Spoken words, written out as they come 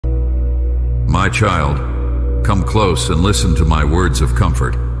My child, come close and listen to my words of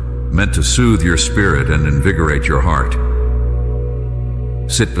comfort, meant to soothe your spirit and invigorate your heart.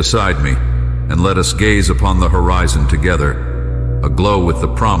 Sit beside me, and let us gaze upon the horizon together, aglow with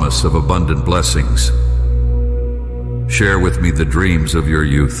the promise of abundant blessings. Share with me the dreams of your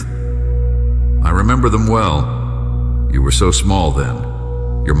youth. I remember them well. You were so small then,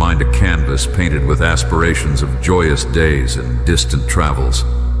 your mind a canvas painted with aspirations of joyous days and distant travels.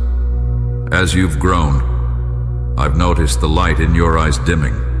 As you've grown, I've noticed the light in your eyes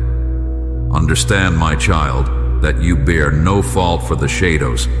dimming. Understand, my child, that you bear no fault for the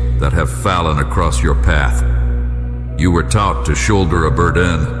shadows that have fallen across your path. You were taught to shoulder a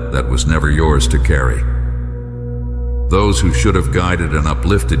burden that was never yours to carry. Those who should have guided and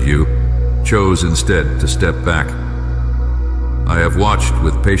uplifted you chose instead to step back. I have watched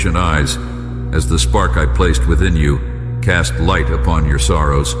with patient eyes as the spark I placed within you cast light upon your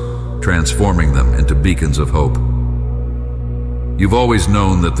sorrows, transforming them into beacons of hope. You've always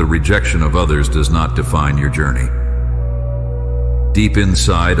known that the rejection of others does not define your journey. Deep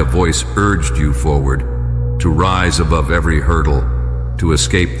inside, a voice urged you forward, to rise above every hurdle, to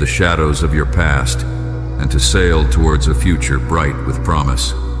escape the shadows of your past, and to sail towards a future bright with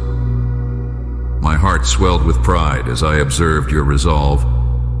promise. My heart swelled with pride as I observed your resolve.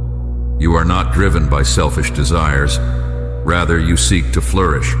 You are not driven by selfish desires. Rather, you seek to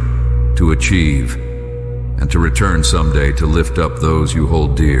flourish, to achieve, and to return someday to lift up those you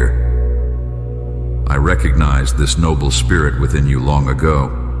hold dear. I recognized this noble spirit within you long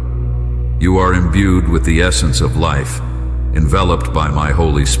ago. You are imbued with the essence of life, enveloped by my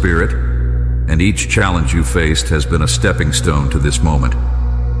Holy Spirit, and each challenge you faced has been a stepping stone to this moment.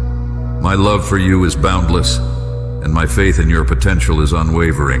 My love for you is boundless, and my faith in your potential is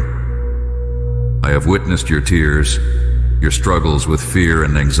unwavering. I have witnessed your tears, your struggles with fear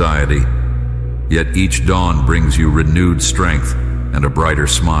and anxiety, yet each dawn brings you renewed strength and a brighter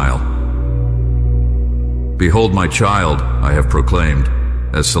smile. Behold my child, I have proclaimed,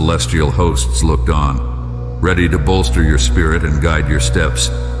 as celestial hosts looked on, ready to bolster your spirit and guide your steps,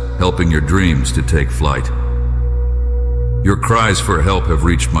 helping your dreams to take flight. Your cries for help have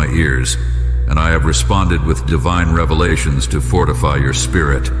reached my ears, and I have responded with divine revelations to fortify your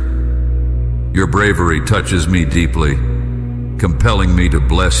spirit. Your bravery touches me deeply, compelling me to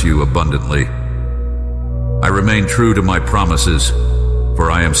bless you abundantly. I remain true to my promises,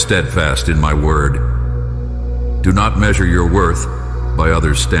 for I am steadfast in my word. Do not measure your worth by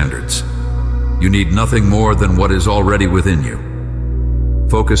others' standards. You need nothing more than what is already within you.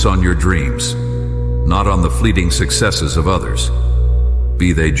 Focus on your dreams, not on the fleeting successes of others,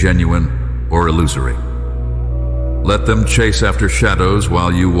 be they genuine or illusory. Let them chase after shadows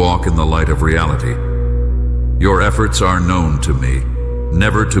while you walk in the light of reality. Your efforts are known to me,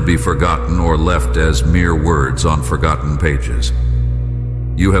 never to be forgotten or left as mere words on forgotten pages.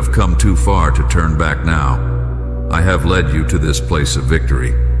 You have come too far to turn back now. I have led you to this place of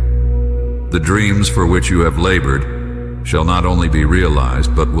victory. The dreams for which you have labored shall not only be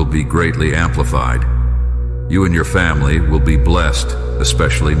realized, but will be greatly amplified. You and your family will be blessed,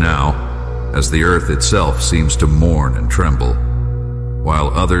 especially now, as the earth itself seems to mourn and tremble. While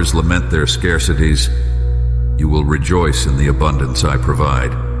others lament their scarcities, you will rejoice in the abundance I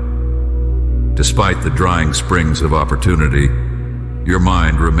provide. Despite the drying springs of opportunity, your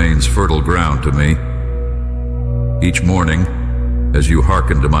mind remains fertile ground to me. Each morning, as you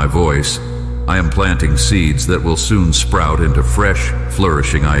hearken to my voice, I am planting seeds that will soon sprout into fresh,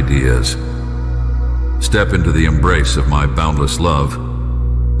 flourishing ideas. Step into the embrace of my boundless love,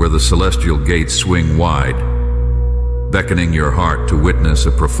 where the celestial gates swing wide, beckoning your heart to witness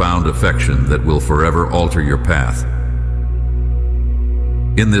a profound affection that will forever alter your path.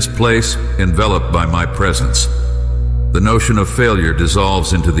 In this place, enveloped by my presence, the notion of failure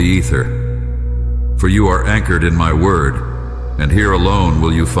dissolves into the ether. For you are anchored in my word, and here alone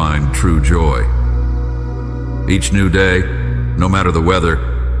will you find true joy. Each new day, no matter the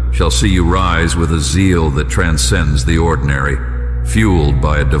weather, shall see you rise with a zeal that transcends the ordinary, fueled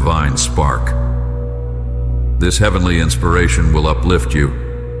by a divine spark. This heavenly inspiration will uplift you,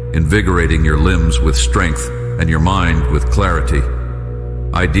 invigorating your limbs with strength and your mind with clarity.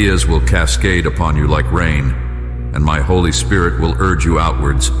 Ideas will cascade upon you like rain, and my Holy Spirit will urge you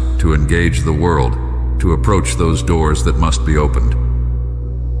outwards to engage the world, to approach those doors that must be opened.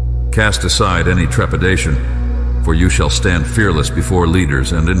 Cast aside any trepidation, for you shall stand fearless before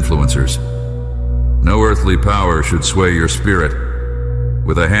leaders and influencers. No earthly power should sway your spirit.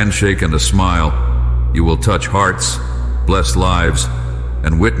 With a handshake and a smile, you will touch hearts, bless lives,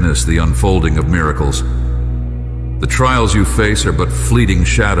 and witness the unfolding of miracles. The trials you face are but fleeting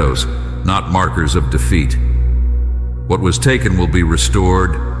shadows, not markers of defeat. What was taken will be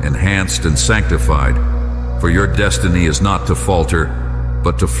restored, enhanced, and sanctified, for your destiny is not to falter,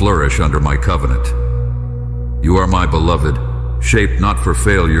 but to flourish under my covenant. You are my beloved, shaped not for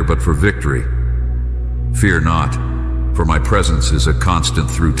failure, but for victory. Fear not, for my presence is a constant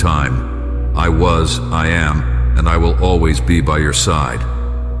through time. I was, I am, and I will always be by your side.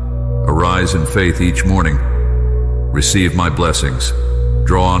 Arise in faith each morning. Receive my blessings.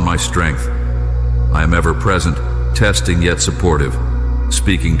 Draw on my strength. I am ever present, testing yet supportive,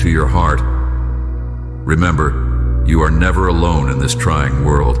 speaking to your heart. Remember, you are never alone in this trying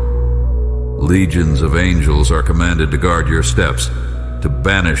world. Legions of angels are commanded to guard your steps, to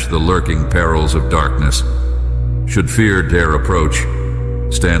banish the lurking perils of darkness. Should fear dare approach,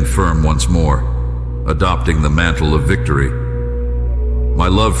 stand firm once more, adopting the mantle of victory. My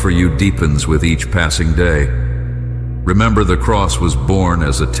love for you deepens with each passing day. Remember, the cross was born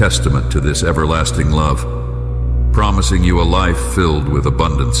as a testament to this everlasting love, promising you a life filled with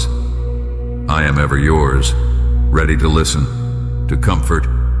abundance. I am ever yours, ready to listen, to comfort,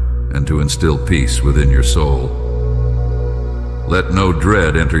 and to instill peace within your soul. Let no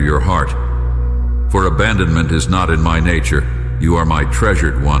dread enter your heart, for abandonment is not in my nature. You are my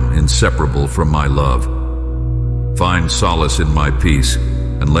treasured one, inseparable from my love. Find solace in my peace,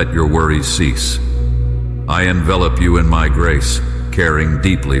 and let your worries cease. I envelop you in my grace, caring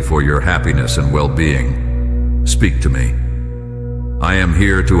deeply for your happiness and well-being. Speak to me. I am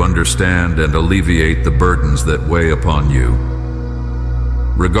here to understand and alleviate the burdens that weigh upon you.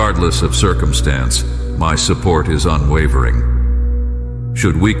 Regardless of circumstance, my support is unwavering.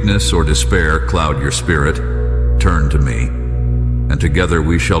 Should weakness or despair cloud your spirit, turn to me, and together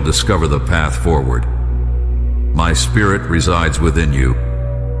we shall discover the path forward. My spirit resides within you,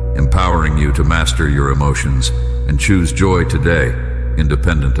 empowering you to master your emotions and choose joy today,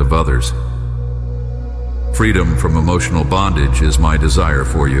 independent of others. Freedom from emotional bondage is my desire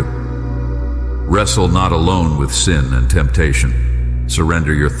for you. Wrestle not alone with sin and temptation.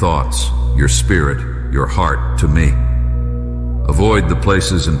 Surrender your thoughts, your spirit, your heart to me. Avoid the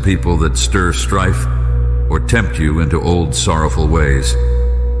places and people that stir strife or tempt you into old sorrowful ways.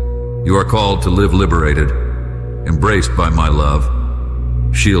 You are called to live liberated, embraced by my love,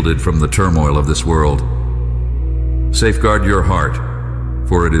 shielded from the turmoil of this world. Safeguard your heart,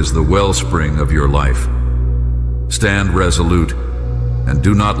 for it is the wellspring of your life. Stand resolute, and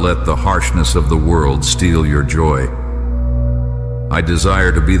do not let the harshness of the world steal your joy. I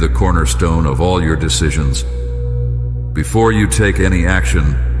desire to be the cornerstone of all your decisions. Before you take any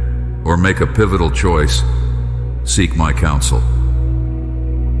action or make a pivotal choice, seek my counsel.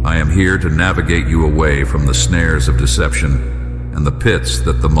 I am here to navigate you away from the snares of deception and the pits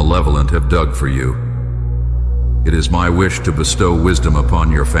that the malevolent have dug for you. It is my wish to bestow wisdom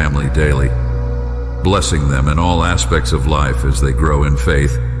upon your family daily, blessing them in all aspects of life as they grow in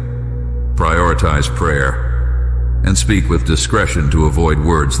faith. Prioritize prayer and speak with discretion to avoid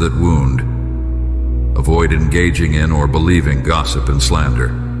words that wound. Avoid engaging in or believing gossip and slander.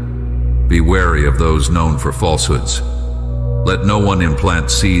 Be wary of those known for falsehoods. Let no one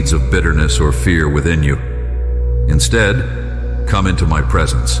implant seeds of bitterness or fear within you. Instead, come into my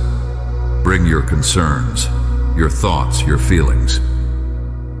presence. Bring your concerns, your thoughts, your feelings.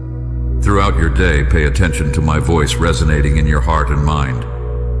 Throughout your day, pay attention to my voice resonating in your heart and mind,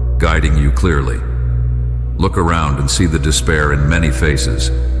 guiding you clearly. Look around and see the despair in many faces,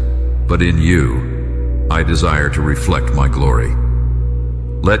 but in you, I desire to reflect my glory.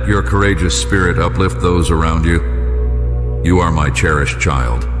 Let your courageous spirit uplift those around you. You are my cherished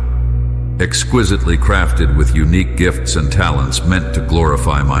child, exquisitely crafted with unique gifts and talents meant to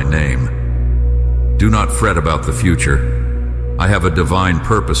glorify my name. Do not fret about the future. I have a divine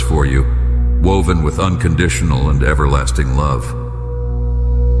purpose for you, woven with unconditional and everlasting love.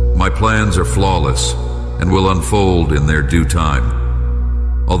 My plans are flawless and will unfold in their due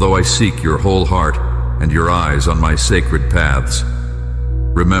time. Although I seek your whole heart and your eyes on my sacred paths,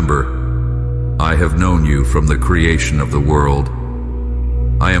 remember, I have known you from the creation of the world.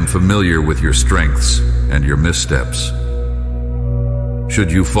 I am familiar with your strengths and your missteps.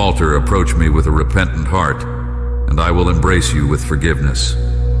 Should you falter, approach me with a repentant heart, and I will embrace you with forgiveness.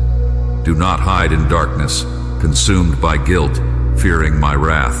 Do not hide in darkness, consumed by guilt, fearing my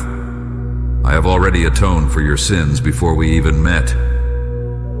wrath. I have already atoned for your sins before we even met.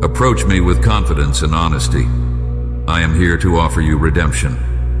 Approach me with confidence and honesty. I am here to offer you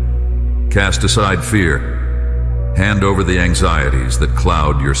redemption. Cast aside fear. Hand over the anxieties that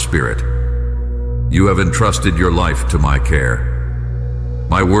cloud your spirit. You have entrusted your life to my care.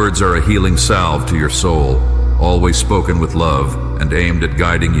 My words are a healing salve to your soul, always spoken with love and aimed at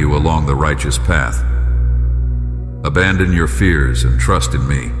guiding you along the righteous path. Abandon your fears and trust in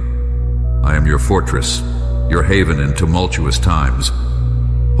me. I am your fortress, your haven in tumultuous times.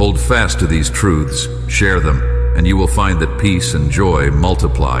 Hold fast to these truths, share them, and you will find that peace and joy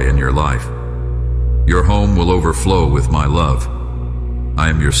multiply in your life. Your home will overflow with my love. I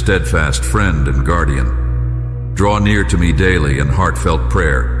am your steadfast friend and guardian. Draw near to me daily in heartfelt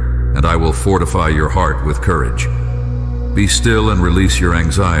prayer, and I will fortify your heart with courage. Be still and release your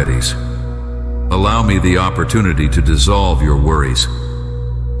anxieties. Allow me the opportunity to dissolve your worries.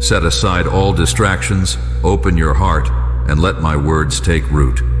 Set aside all distractions, open your heart, and let my words take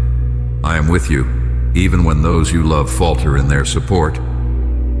root. I am with you, even when those you love falter in their support.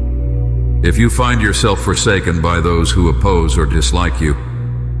 If you find yourself forsaken by those who oppose or dislike you,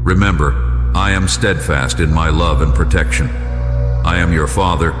 remember, I am steadfast in my love and protection. I am your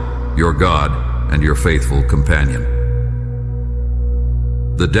Father, your God, and your faithful companion.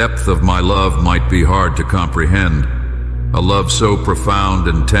 The depth of my love might be hard to comprehend, a love so profound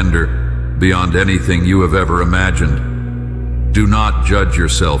and tender, beyond anything you have ever imagined. Do not judge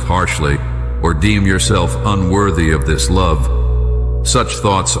yourself harshly or deem yourself unworthy of this love. Such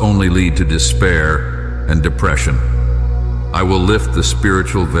thoughts only lead to despair and depression. I will lift the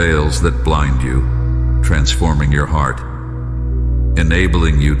spiritual veils that blind you, transforming your heart,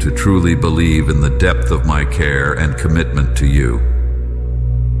 enabling you to truly believe in the depth of my care and commitment to you.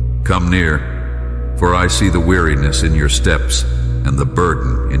 Come near, for I see the weariness in your steps and the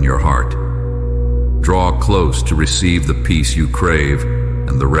burden in your heart. Draw close to receive the peace you crave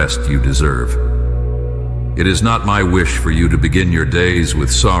and the rest you deserve. It is not my wish for you to begin your days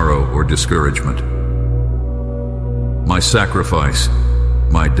with sorrow or discouragement. My sacrifice,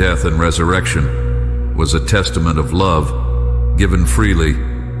 my death and resurrection, was a testament of love given freely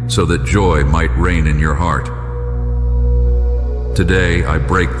so that joy might reign in your heart. Today, I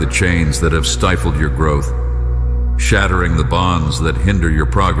break the chains that have stifled your growth, shattering the bonds that hinder your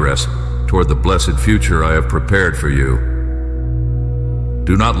progress toward the blessed future I have prepared for you.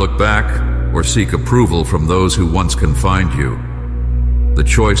 Do not look back or seek approval from those who once confined you. The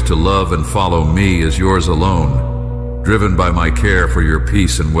choice to love and follow me is yours alone, driven by my care for your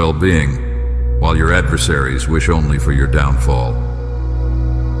peace and well-being, while your adversaries wish only for your downfall.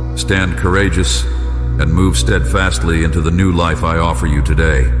 Stand courageous and move steadfastly into the new life I offer you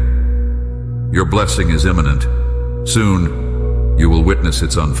today. Your blessing is imminent. Soon, you will witness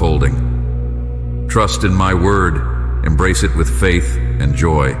its unfolding. Trust in my word, embrace it with faith and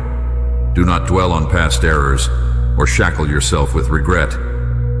joy. Do not dwell on past errors or shackle yourself with regret.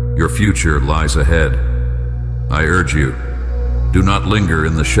 Your future lies ahead. I urge you, do not linger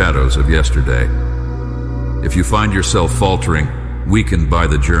in the shadows of yesterday. If you find yourself faltering, weakened by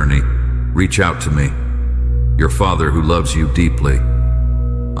the journey, reach out to me, your Father who loves you deeply.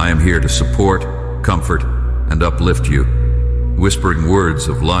 I am here to support, comfort, and uplift you, whispering words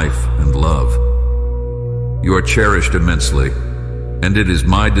of life and love. You are cherished immensely, and it is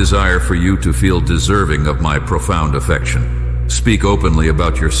my desire for you to feel deserving of my profound affection. Speak openly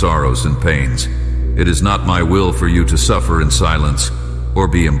about your sorrows and pains. It is not my will for you to suffer in silence or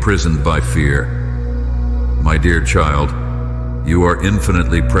be imprisoned by fear. My dear child, you are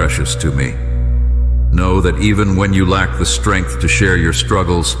infinitely precious to me. Know that even when you lack the strength to share your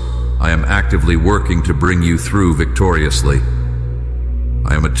struggles, I am actively working to bring you through victoriously.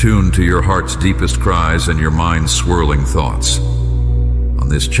 I am attuned to your heart's deepest cries and your mind's swirling thoughts. On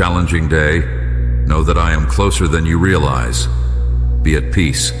this challenging day, know that I am closer than you realize. Be at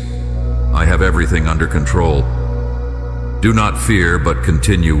peace. I have everything under control. Do not fear, but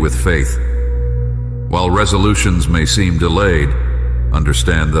continue with faith. While resolutions may seem delayed,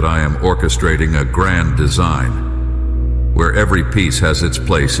 understand that I am orchestrating a grand design, where every piece has its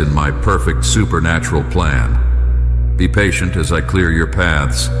place in my perfect supernatural plan. Be patient as I clear your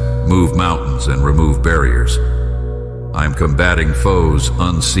paths, move mountains, and remove barriers. I am combating foes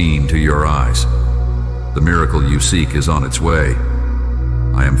unseen to your eyes. The miracle you seek is on its way.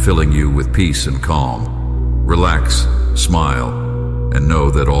 I am filling you with peace and calm. Relax, smile, and know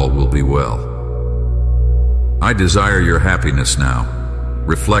that all will be well. I desire your happiness now.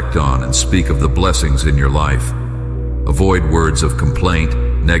 Reflect on and speak of the blessings in your life. Avoid words of complaint,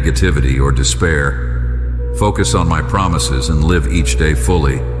 negativity, or despair. Focus on my promises and live each day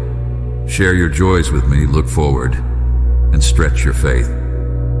fully. Share your joys with me, look forward, and stretch your faith.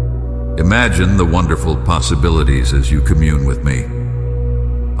 Imagine the wonderful possibilities as you commune with me.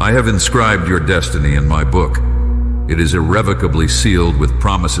 I have inscribed your destiny in my book. It is irrevocably sealed with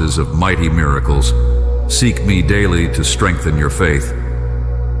promises of mighty miracles. Seek me daily to strengthen your faith.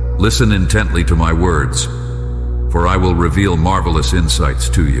 Listen intently to my words. for I will reveal marvelous insights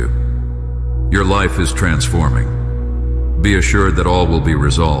to you. Your life is transforming. Be assured that all will be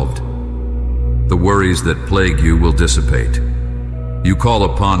resolved. The worries that plague you will dissipate. You call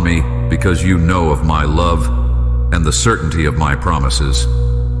upon me because you know of my love and the certainty of my promises.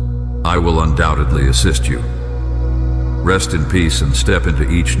 I will undoubtedly assist you. Rest in peace and step into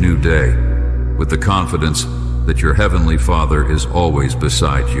each new day with the confidence that your Heavenly Father is always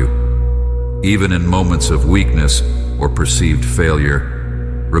beside you. Even in moments of weakness or perceived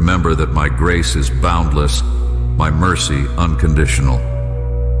failure, remember that my grace is boundless, my mercy unconditional.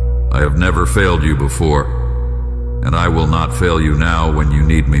 I have never failed you before, and I will not fail you now when you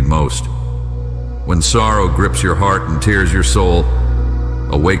need me most. When sorrow grips your heart and tears your soul,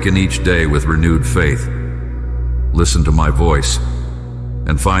 awaken each day with renewed faith. Listen to my voice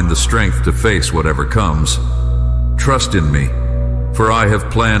and find the strength to face whatever comes. Trust in me, for I have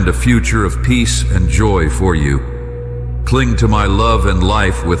planned a future of peace and joy for you. Cling to my love and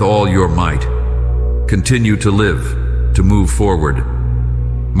life with all your might. Continue to live, to move forward.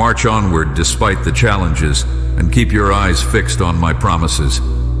 March onward despite the challenges, and keep your eyes fixed on my promises.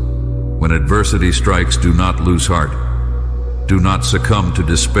 When adversity strikes, do not lose heart. Do not succumb to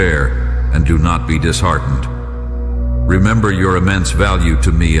despair, and do not be disheartened. Remember your immense value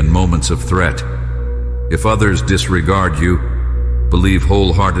to me in moments of threat. If others disregard you, believe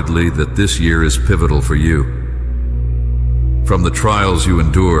wholeheartedly that this year is pivotal for you. From the trials you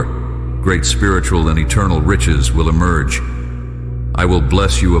endure, great spiritual and eternal riches will emerge. I will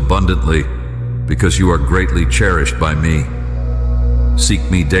bless you abundantly because you are greatly cherished by me.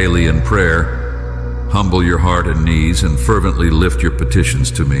 Seek me daily in prayer. Humble your heart and knees and fervently lift your petitions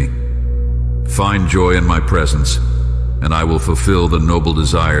to me. Find joy in my presence, and I will fulfill the noble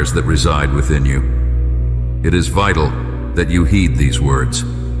desires that reside within you. It is vital that you heed these words.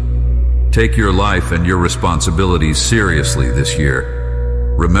 Take your life and your responsibilities seriously this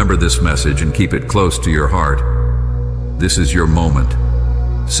year. Remember this message and keep it close to your heart. This is your moment.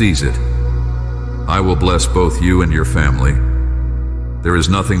 Seize it. I will bless both you and your family. There is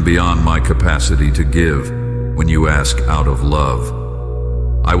nothing beyond my capacity to give when you ask out of love.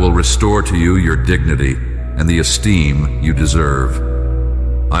 I will restore to you your dignity and the esteem you deserve.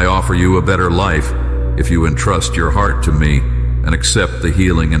 I offer you a better life if you entrust your heart to me and accept the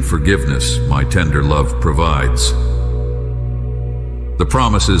healing and forgiveness my tender love provides. The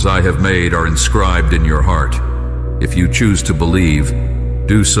promises I have made are inscribed in your heart. If you choose to believe,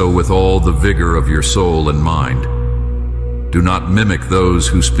 do so with all the vigor of your soul and mind. Do not mimic those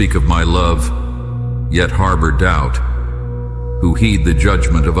who speak of my love, yet harbor doubt, who heed the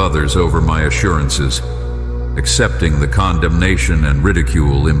judgment of others over my assurances, accepting the condemnation and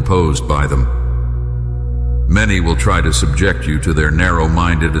ridicule imposed by them. Many will try to subject you to their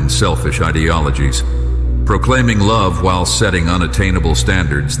narrow-minded and selfish ideologies, proclaiming love while setting unattainable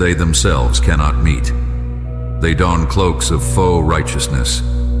standards they themselves cannot meet. They don cloaks of faux righteousness,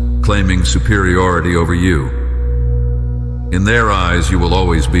 claiming superiority over you. In their eyes, you will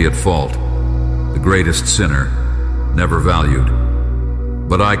always be at fault, the greatest sinner, never valued.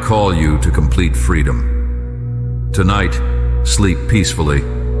 But I call you to complete freedom. Tonight, sleep peacefully.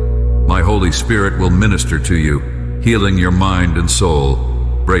 My Holy Spirit will minister to you, healing your mind and soul,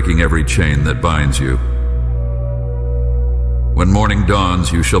 breaking every chain that binds you. When morning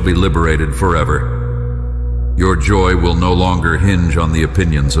dawns, you shall be liberated forever. Your joy will no longer hinge on the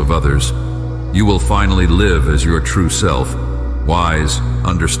opinions of others. You will finally live as your true self, wise,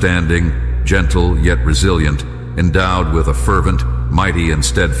 understanding, gentle yet resilient, endowed with a fervent, mighty and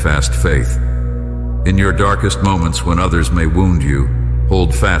steadfast faith. In your darkest moments when others may wound you,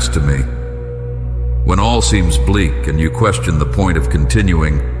 hold fast to me. When all seems bleak and you question the point of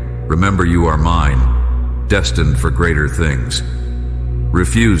continuing, remember you are mine, destined for greater things.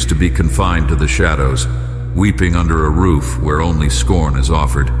 Refuse to be confined to the shadows, weeping under a roof where only scorn is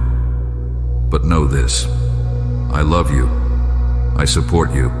offered. But know this: I love you, I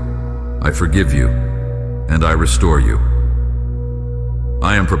support you, I forgive you, and I restore you.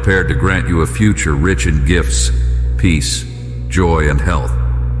 I am prepared to grant you a future rich in gifts, peace, joy, and health.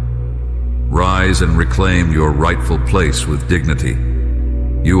 Rise and reclaim your rightful place with dignity.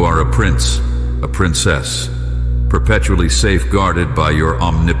 You are a prince, a princess, perpetually safeguarded by your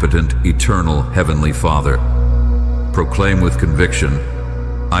omnipotent, eternal Heavenly Father. Proclaim with conviction,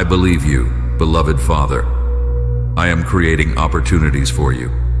 I believe you, beloved Father. I am creating opportunities for you,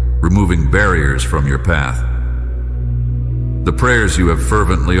 removing barriers from your path. The prayers you have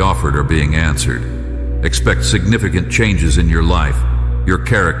fervently offered are being answered. Expect significant changes in your life, your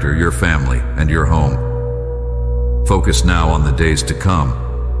character, your family, and your home. Focus now on the days to come.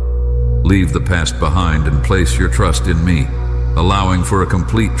 Leave the past behind and place your trust in me, allowing for a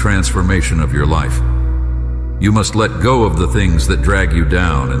complete transformation of your life. You must let go of the things that drag you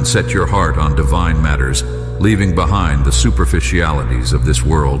down and set your heart on divine matters, leaving behind the superficialities of this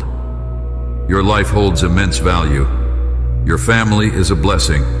world. Your life holds immense value. Your family is a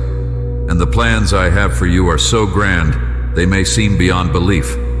blessing, and the plans I have for you are so grand they may seem beyond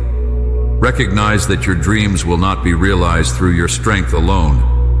belief. Recognize that your dreams will not be realized through your strength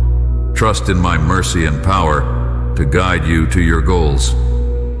alone. Trust in my mercy and power to guide you to your goals.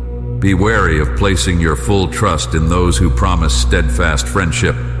 Be wary of placing your full trust in those who promise steadfast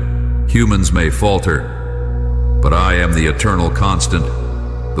friendship. Humans may falter, but I am the eternal constant,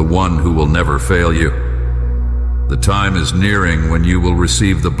 the one who will never fail you. The time is nearing when you will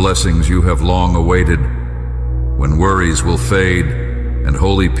receive the blessings you have long awaited, when worries will fade and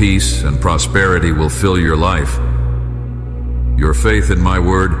holy peace and prosperity will fill your life. Your faith in my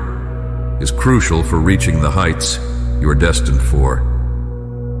word is crucial for reaching the heights you are destined for.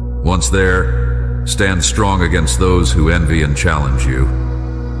 Once there, stand strong against those who envy and challenge you.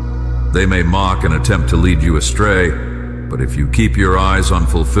 They may mock and attempt to lead you astray, but if you keep your eyes on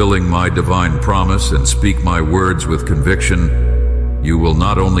fulfilling my divine promise and speak my words with conviction, you will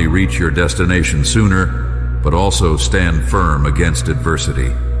not only reach your destination sooner, but also stand firm against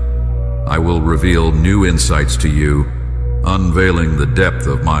adversity. I will reveal new insights to you, unveiling the depth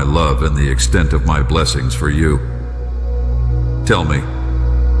of my love and the extent of my blessings for you. Tell me,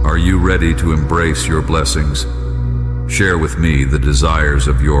 are you ready to embrace your blessings? Share with me the desires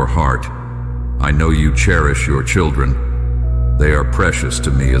of your heart. I know you cherish your children. They are precious to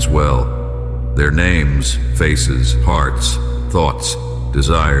me as well. Their names, faces, hearts, thoughts,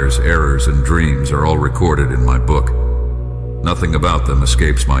 desires, errors, and dreams are all recorded in my book. Nothing about them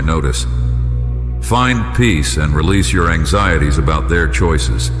escapes my notice. Find peace and release your anxieties about their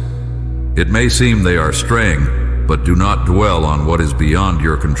choices. It may seem they are straying, but do not dwell on what is beyond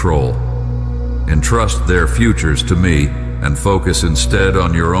your control. Entrust their futures to me and focus instead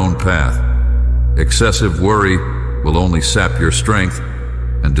on your own path. Excessive worry will only sap your strength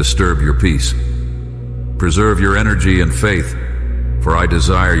and disturb your peace. Preserve your energy and faith, for I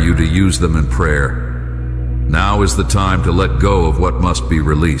desire you to use them in prayer. Now is the time to let go of what must be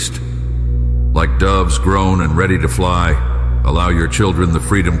released. Like doves grown and ready to fly, allow your children the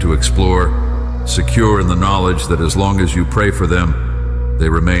freedom to explore, secure in the knowledge that as long as you pray for them, they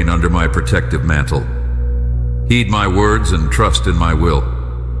remain under my protective mantle. Heed my words and trust in my will.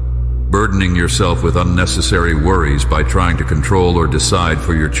 Burdening yourself with unnecessary worries by trying to control or decide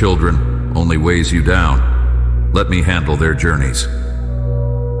for your children only weighs you down. Let me handle their journeys.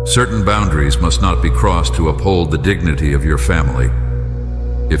 Certain boundaries must not be crossed to uphold the dignity of your family.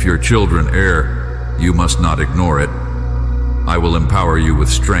 If your children err, you must not ignore it. I will empower you with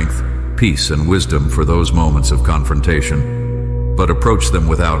strength, peace, and wisdom for those moments of confrontation, but approach them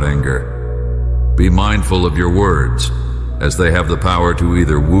without anger. Be mindful of your words, as they have the power to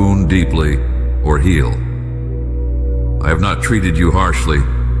either wound deeply or heal. I have not treated you harshly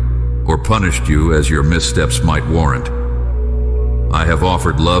or punished you as your missteps might warrant. I have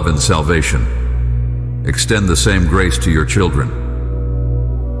offered love and salvation. Extend the same grace to your children.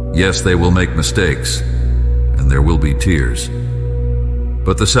 Yes, they will make mistakes, and there will be tears.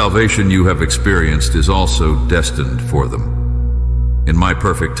 But the salvation you have experienced is also destined for them. In my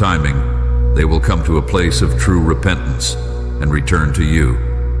perfect timing, they will come to a place of true repentance and return to you,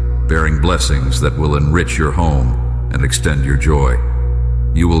 bearing blessings that will enrich your home and extend your joy.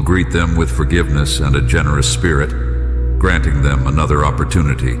 You will greet them with forgiveness and a generous spirit, granting them another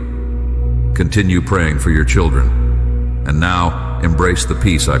opportunity. Continue praying for your children, and now embrace the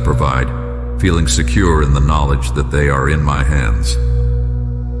peace I provide, feeling secure in the knowledge that they are in my hands.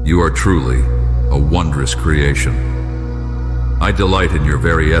 You are truly a wondrous creation. I delight in your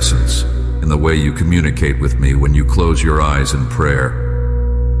very essence, in the way you communicate with me when you close your eyes in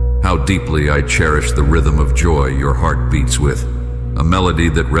prayer. How deeply I cherish the rhythm of joy your heart beats with, a melody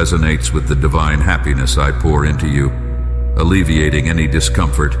that resonates with the divine happiness I pour into you, alleviating any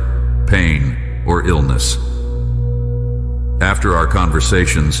discomfort, pain, or illness. After our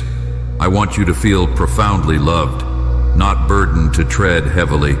conversations, I want you to feel profoundly loved, not burdened to tread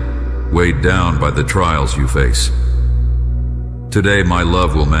heavily, weighed down by the trials you face. Today, my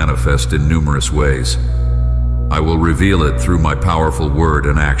love will manifest in numerous ways. I will reveal it through my powerful word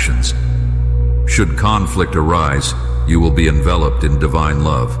and actions. Should conflict arise, you will be enveloped in divine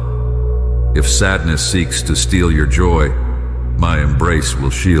love. If sadness seeks to steal your joy, my embrace will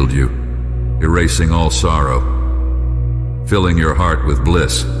shield you, erasing all sorrow, filling your heart with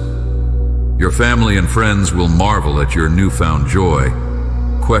bliss. Your family and friends will marvel at your newfound joy,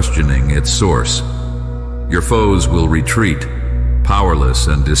 questioning its source. Your foes will retreat, powerless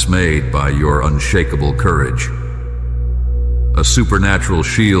and dismayed by your unshakable courage. A supernatural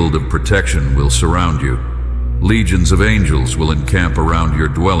shield of protection will surround you. Legions of angels will encamp around your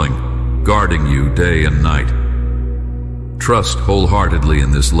dwelling, guarding you day and night. Trust wholeheartedly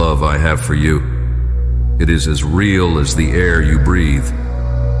in this love I have for you. It is as real as the air you breathe,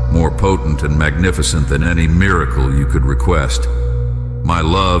 more potent and magnificent than any miracle you could request. My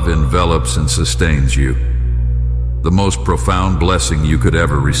love envelops and sustains you, the most profound blessing you could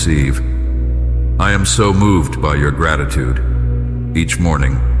ever receive. I am so moved by your gratitude. Each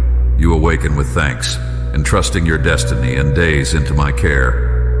morning, you awaken with thanks, entrusting your destiny and days into my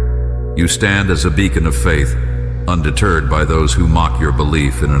care. You stand as a beacon of faith, undeterred by those who mock your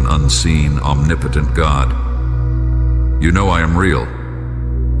belief in an unseen, omnipotent God. You know I am real,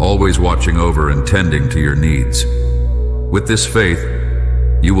 always watching over and tending to your needs. With this faith,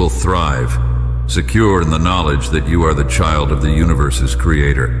 you will thrive, secure in the knowledge that you are the child of the universe's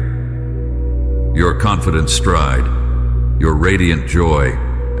creator. Your confident stride, your radiant joy,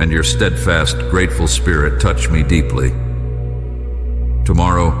 and your steadfast, grateful spirit touch me deeply.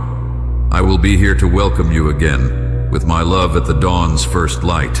 Tomorrow, I will be here to welcome you again, with my love at the dawn's first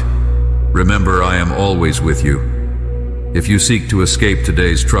light. Remember, I am always with you. If you seek to escape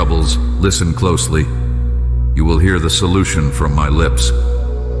today's troubles, listen closely. You will hear the solution from my lips.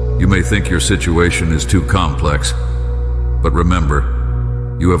 You may think your situation is too complex, but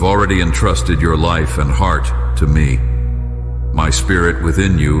remember, you have already entrusted your life and heart to me. My spirit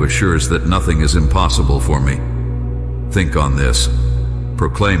within you assures that nothing is impossible for me. Think on this,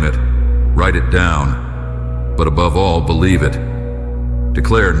 proclaim it, write it down, but above all, believe it.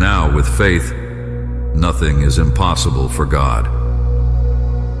 Declare now with faith, nothing is impossible for God.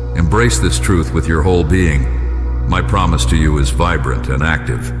 Embrace this truth with your whole being. My promise to you is vibrant and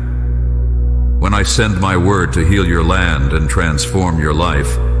active. When I send my word to heal your land and transform your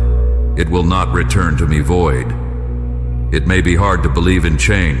life, it will not return to me void. It may be hard to believe in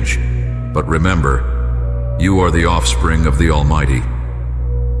change, but remember, you are the offspring of the Almighty.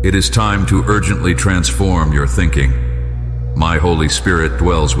 It is time to urgently transform your thinking. My Holy Spirit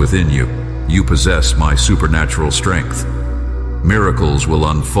dwells within you. You possess my supernatural strength. Miracles will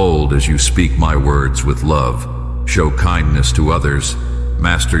unfold as you speak my words with love, show kindness to others,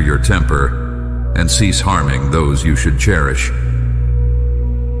 master your temper, and cease harming those you should cherish.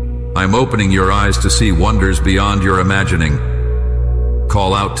 I'm opening your eyes to see wonders beyond your imagining.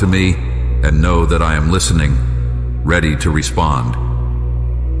 Call out to me and know that I am listening, ready to respond.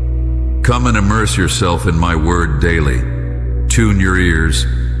 Come and immerse yourself in my word daily. Tune your ears,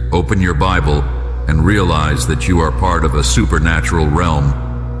 open your Bible, and realize that you are part of a supernatural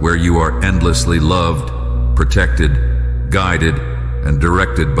realm where you are endlessly loved, protected, guided, and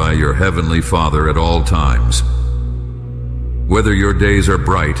directed by your Heavenly Father at all times. Whether your days are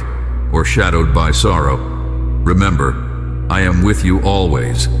bright or shadowed by sorrow, remember, I am with you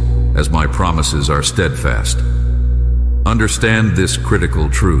always, as my promises are steadfast. Understand this critical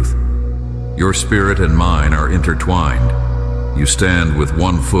truth. Your spirit and mine are intertwined. You stand with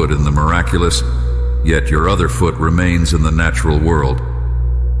one foot in the miraculous, yet your other foot remains in the natural world.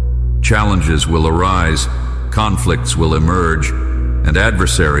 Challenges will arise, conflicts will emerge, and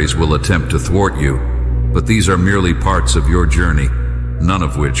adversaries will attempt to thwart you, but these are merely parts of your journey, none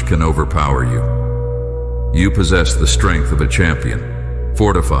of which can overpower you. You possess the strength of a champion,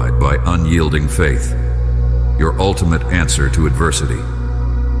 fortified by unyielding faith, your ultimate answer to adversity.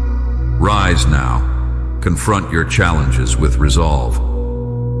 Rise now, confront your challenges with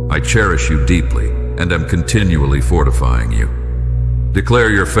resolve. I cherish you deeply and am continually fortifying you.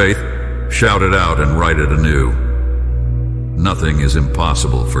 Declare your faith, shout it out, and write it anew. Nothing is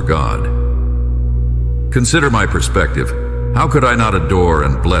impossible for God. Consider my perspective. How could I not adore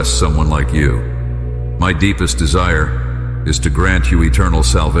and bless someone like you? My deepest desire is to grant you eternal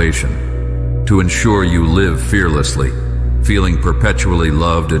salvation, to ensure you live fearlessly, feeling perpetually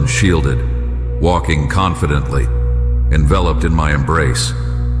loved and shielded, walking confidently, enveloped in my embrace.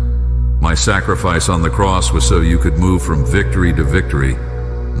 My sacrifice on the cross was so you could move from victory to victory,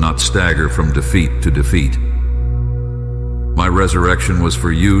 not stagger from defeat to defeat. My resurrection was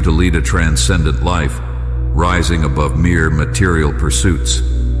for you to lead a transcendent life, rising above mere material pursuits.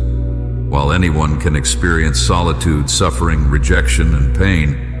 While anyone can experience solitude, suffering, rejection, and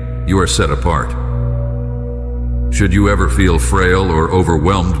pain, you are set apart. Should you ever feel frail or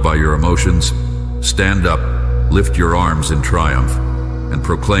overwhelmed by your emotions, stand up, lift your arms in triumph, and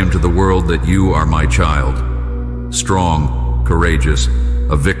proclaim to the world that you are my child. Strong, courageous,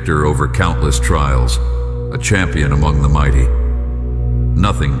 a victor over countless trials, a champion among the mighty.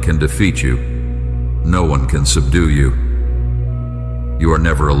 Nothing can defeat you. No one can subdue you. You are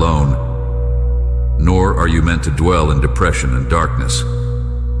never alone, nor are you meant to dwell in depression and darkness.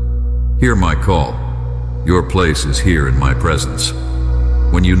 Hear my call. Your place is here in my presence.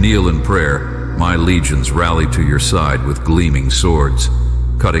 When you kneel in prayer, my legions rally to your side with gleaming swords,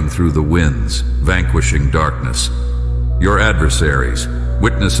 cutting through the winds, vanquishing darkness. Your adversaries,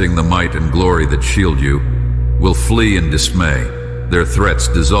 witnessing the might and glory that shield you, will flee in dismay, their threats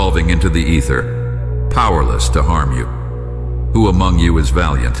dissolving into the ether, powerless to harm you. Who among you is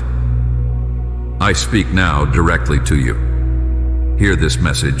valiant? I speak now directly to you. Hear this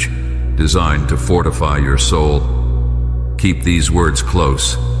message, designed to fortify your soul. Keep these words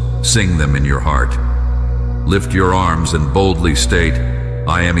close, sing them in your heart. Lift your arms and boldly state,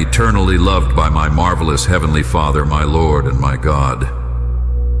 I am eternally loved by my marvelous Heavenly Father, my Lord and my God.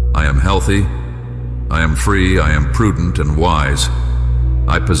 I am healthy, I am free, I am prudent and wise.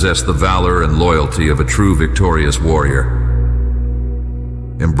 I possess the valor and loyalty of a true victorious warrior.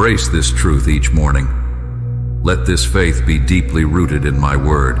 Embrace this truth each morning. Let this faith be deeply rooted in my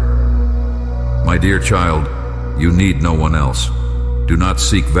word. My dear child, you need no one else. Do not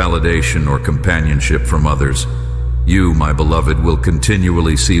seek validation or companionship from others. You, my beloved, will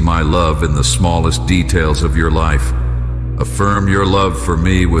continually see my love in the smallest details of your life. Affirm your love for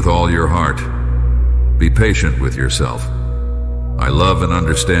me with all your heart. Be patient with yourself. I love and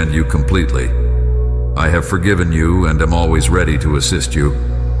understand you completely. I have forgiven you and am always ready to assist you,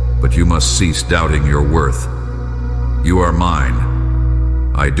 but you must cease doubting your worth. You are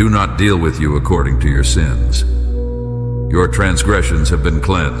mine. I do not deal with you according to your sins. Your transgressions have been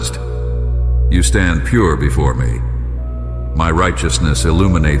cleansed. You stand pure before me. My righteousness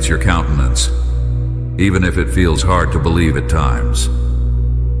illuminates your countenance, even if it feels hard to believe at times.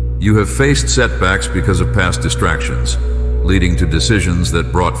 You have faced setbacks because of past distractions, leading to decisions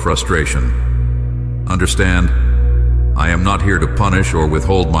that brought frustration. Understand, I am not here to punish or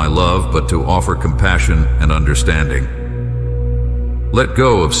withhold my love, but to offer compassion and understanding. Let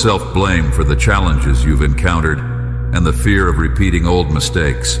go of self-blame for the challenges you've encountered and the fear of repeating old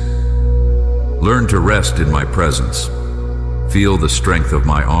mistakes. Learn to rest in my presence. Feel the strength of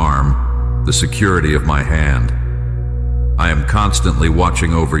my arm, the security of my hand. I am constantly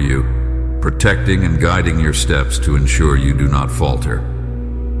watching over you, protecting and guiding your steps to ensure you do not falter.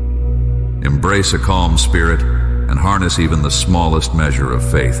 Embrace a calm spirit and harness even the smallest measure of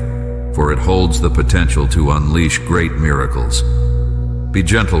faith, for it holds the potential to unleash great miracles. Be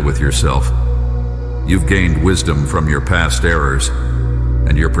gentle with yourself. You've gained wisdom from your past errors,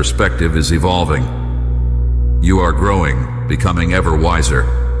 and your perspective is evolving. You are growing, becoming ever wiser.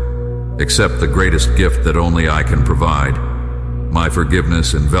 Accept the greatest gift that only I can provide, my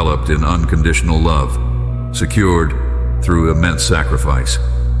forgiveness enveloped in unconditional love, secured through immense sacrifice.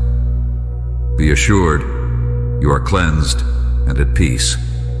 Be assured, you are cleansed and at peace.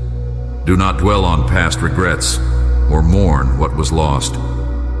 Do not dwell on past regrets or mourn what was lost.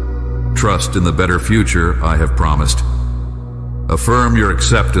 Trust in the better future I have promised. Affirm your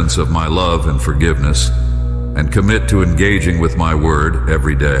acceptance of my love and forgiveness, and commit to engaging with my word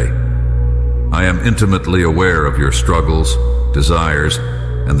every day. I am intimately aware of your struggles, desires,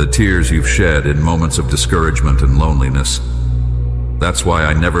 and the tears you've shed in moments of discouragement and loneliness. That's why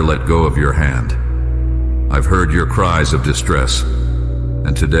I never let go of your hand. I've heard your cries of distress,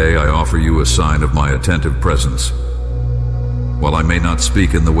 and today I offer you a sign of my attentive presence. While I may not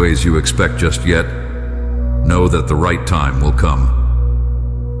speak in the ways you expect just yet, know that the right time will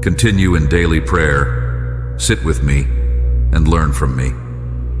come. Continue in daily prayer, sit with me, and learn from me.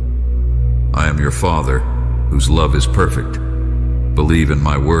 I am your Father, whose love is perfect. Believe in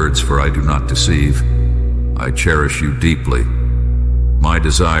my words, for I do not deceive. I cherish you deeply. My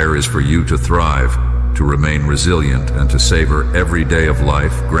desire is for you to thrive, to remain resilient, and to savor every day of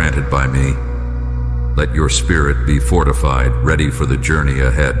life granted by me. Let your spirit be fortified, ready for the journey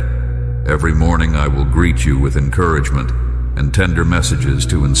ahead. Every morning I will greet you with encouragement and tender messages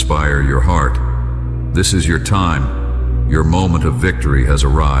to inspire your heart. This is your time. Your moment of victory has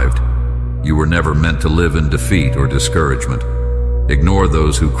arrived. You were never meant to live in defeat or discouragement. Ignore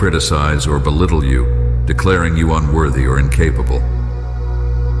those who criticize or belittle you, declaring you unworthy or incapable.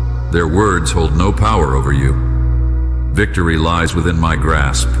 Their words hold no power over you. Victory lies within my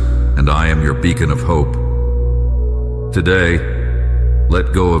grasp, and I am your beacon of hope. Today,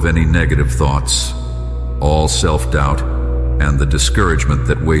 let go of any negative thoughts, all self-doubt, and the discouragement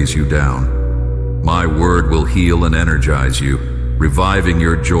that weighs you down. My word will heal and energize you, reviving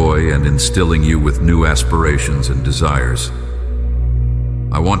your joy and instilling you with new aspirations and desires.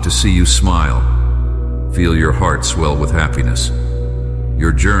 I want to see you smile, feel your heart swell with happiness.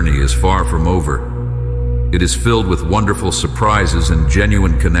 Your journey is far from over. It is filled with wonderful surprises and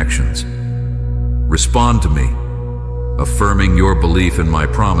genuine connections. Respond to me, affirming your belief in my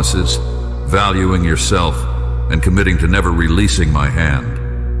promises, valuing yourself, and committing to never releasing my hand.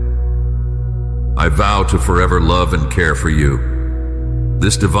 I vow to forever love and care for you.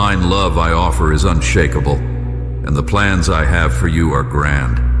 This divine love I offer is unshakable, and the plans I have for you are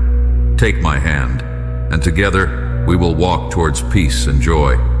grand. Take my hand, and together we will walk towards peace and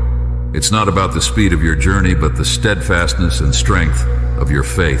joy. It's not about the speed of your journey, but the steadfastness and strength of your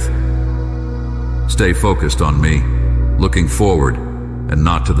faith. Stay focused on me, looking forward and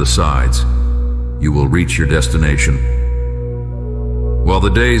not to the sides. You will reach your destination. While the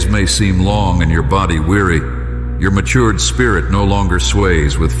days may seem long and your body weary, your matured spirit no longer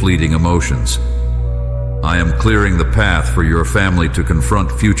sways with fleeting emotions. I am clearing the path for your family to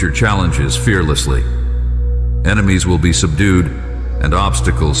confront future challenges fearlessly. Enemies will be subdued and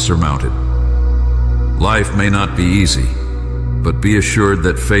obstacles surmounted. Life may not be easy, but be assured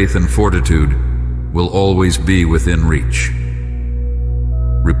that faith and fortitude will always be within reach.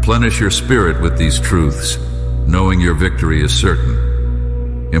 Replenish your spirit with these truths, knowing your victory is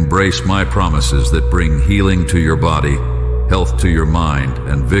certain. Embrace my promises that bring healing to your body, health to your mind,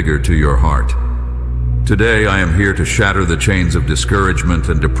 and vigor to your heart. Today I am here to shatter the chains of discouragement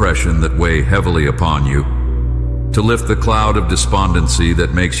and depression that weigh heavily upon you, to lift the cloud of despondency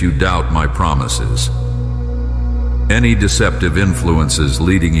that makes you doubt my promises. Any deceptive influences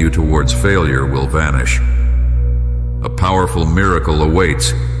leading you towards failure will vanish. A powerful miracle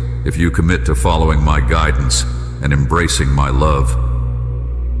awaits if you commit to following my guidance and embracing my love.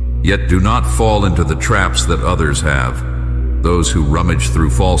 Yet do not fall into the traps that others have, those who rummage through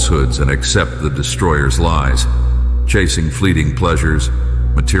falsehoods and accept the destroyer's lies, chasing fleeting pleasures,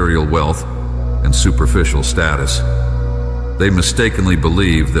 material wealth, and superficial status. They mistakenly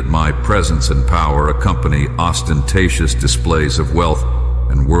believe that my presence and power accompany ostentatious displays of wealth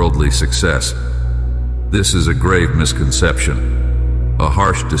and worldly success. This is a grave misconception, a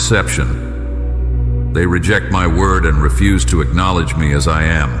harsh deception. They reject my word and refuse to acknowledge me as I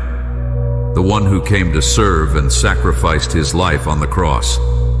am, the one who came to serve and sacrificed his life on the cross.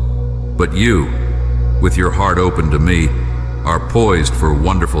 But you, with your heart open to me, are poised for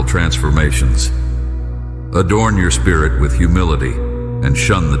wonderful transformations. Adorn your spirit with humility and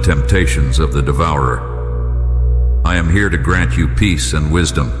shun the temptations of the devourer. I am here to grant you peace and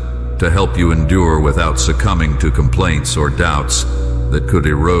wisdom, to help you endure without succumbing to complaints or doubts that could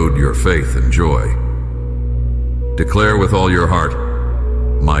erode your faith and joy. Declare with all your heart,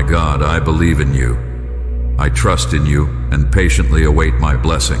 "My God, I believe in you. I trust in you and patiently await my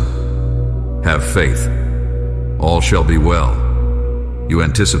blessing." Have faith. All shall be well. You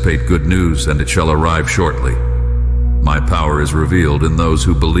anticipate good news, and it shall arrive shortly. My power is revealed in those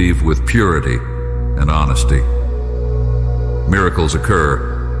who believe with purity and honesty. Miracles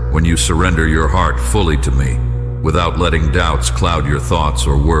occur when you surrender your heart fully to me, without letting doubts cloud your thoughts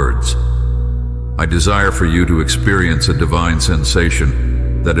or words. I desire for you to experience a divine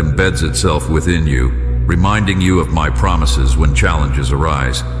sensation that embeds itself within you, reminding you of my promises when challenges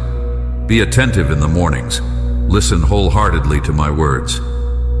arise. Be attentive in the mornings. Listen wholeheartedly to my words.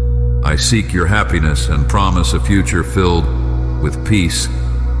 I seek your happiness and promise a future filled with peace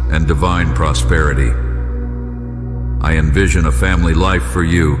and divine prosperity. I envision a family life for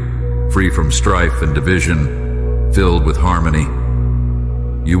you, free from strife and division, filled with harmony.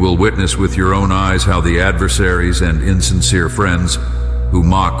 You will witness with your own eyes how the adversaries and insincere friends who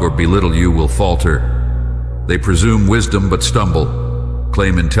mock or belittle you will falter. They presume wisdom but stumble,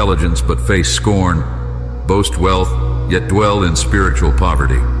 claim intelligence but face scorn, boast wealth, yet dwell in spiritual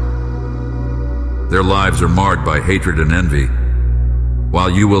poverty. Their lives are marred by hatred and envy. While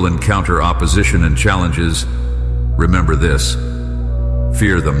you will encounter opposition and challenges, remember this: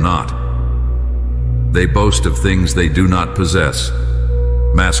 fear them not. They boast of things they do not possess,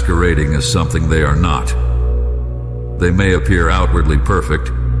 masquerading as something they are not. They may appear outwardly perfect,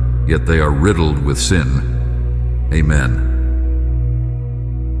 yet they are riddled with sin. Amen.